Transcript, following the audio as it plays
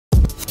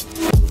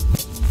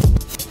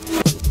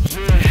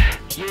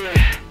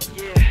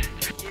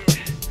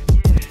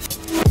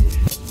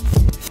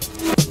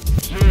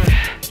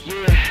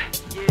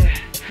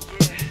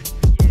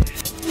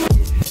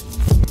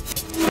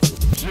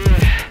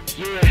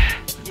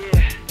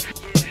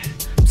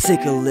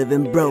sick of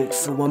living broke,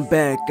 so I'm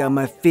back on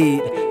my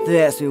feet.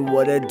 They ask me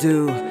what I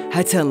do,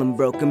 I tell them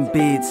broken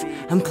beats.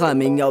 I'm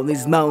climbing all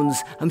these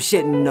mountains, I'm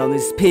shitting on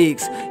these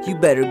peaks. You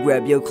better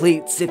grab your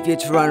cleats if you're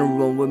trying to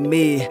run with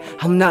me.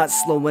 I'm not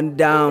slowing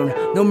down,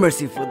 no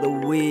mercy for the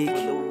weak.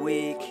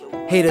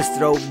 Haters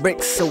throw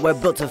bricks, so I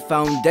built a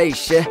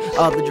foundation.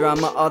 All the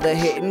drama, all the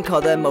hating,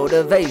 call that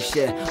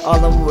motivation.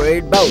 All I'm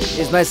worried about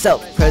is my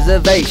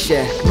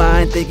self-preservation.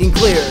 Mind thinking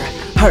clear,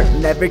 heart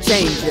never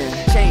changing.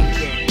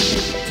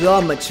 To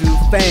all my true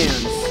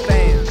fans,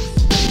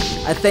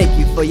 I thank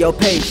you for your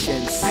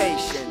patience.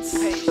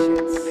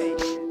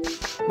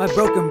 My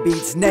broken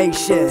beats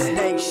nation,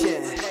 let's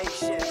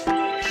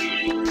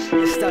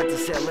start the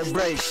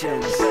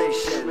celebrations.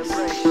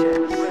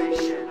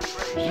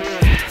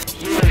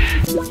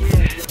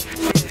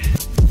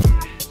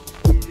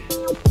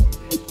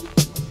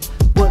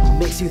 What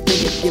makes you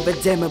think I give a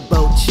damn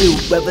about you?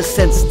 Ever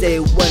since day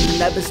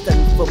one, I've been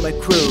studying for my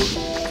crew.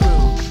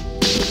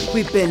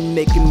 We've been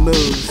making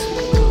moves.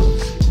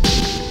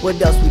 What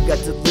else we got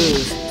to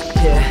lose?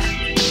 Yeah.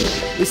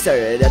 We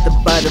started at the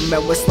bottom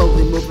and we're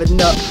slowly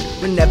moving up.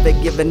 We're never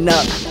giving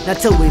up, not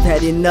till we've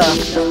had enough.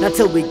 Not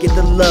till we get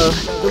the love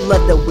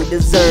that we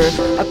deserve.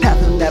 Our path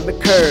will never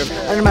curve,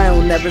 our mind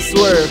will never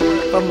swerve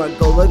from our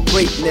goal of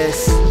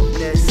greatness.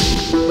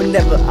 We're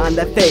never on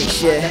that fake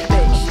shit,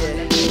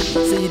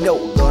 so you know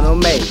we're gonna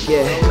make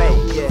it.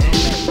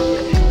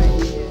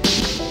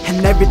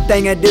 And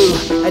everything I do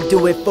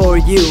it for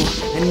you.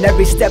 And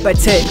every step I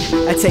take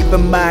for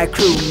my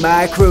crew,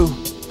 my crew.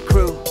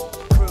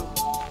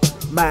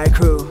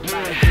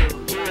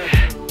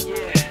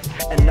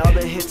 And all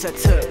the hits I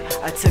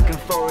took them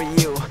for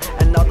you.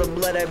 And all the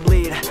blood I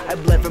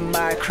bled for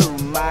my crew,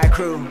 my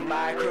crew.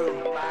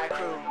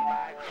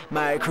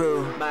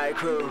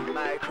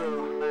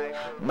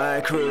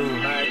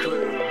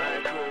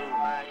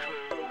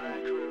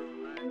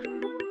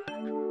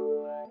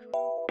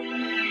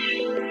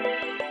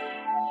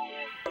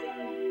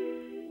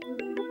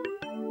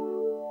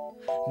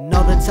 And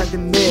all the talk to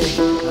me,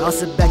 I'll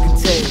sit back and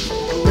take.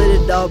 I'll let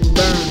it all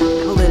burn,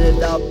 I'll let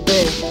it all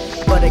bake.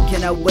 But I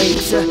cannot wait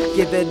to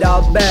give it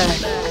all back.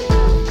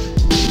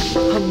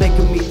 I'm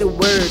making me the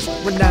words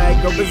when I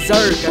go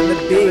berserk on the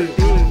beat.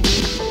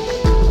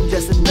 I'm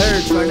just a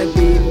nerd trying to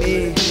be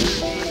me.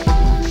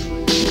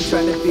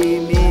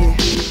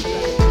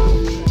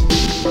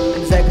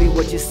 Exactly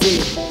what you see,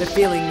 the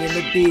feeling in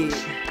the beat.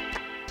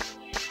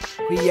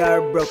 We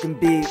are broken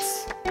beats.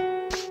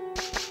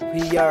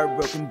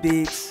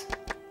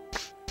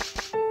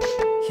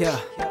 Yeah,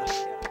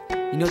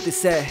 you know what they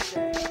say,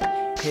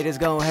 haters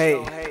gon' hate,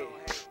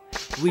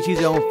 we choose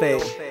our own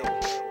fate.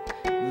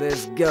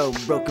 Let's go,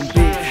 broken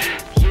beat.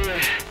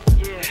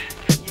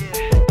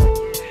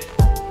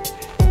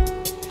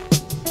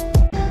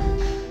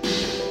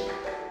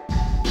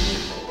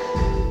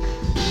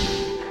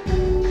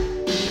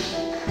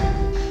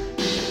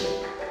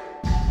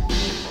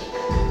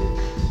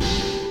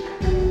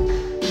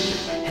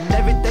 And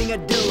everything I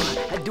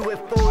do it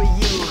for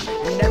you.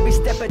 And every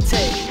step I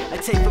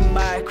take for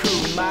my crew.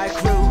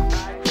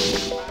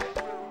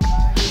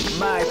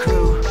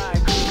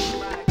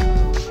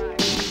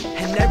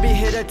 And every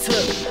hit I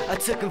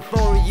took them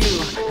for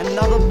you. And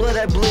all the blood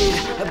I bleed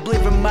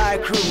for my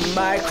crew,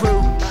 my crew.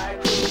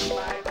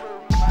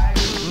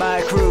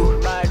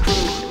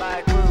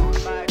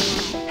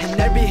 And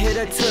every hit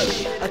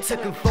I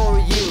took them for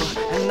you.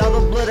 And all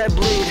the blood I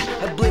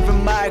bleed for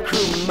my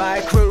crew,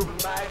 my crew.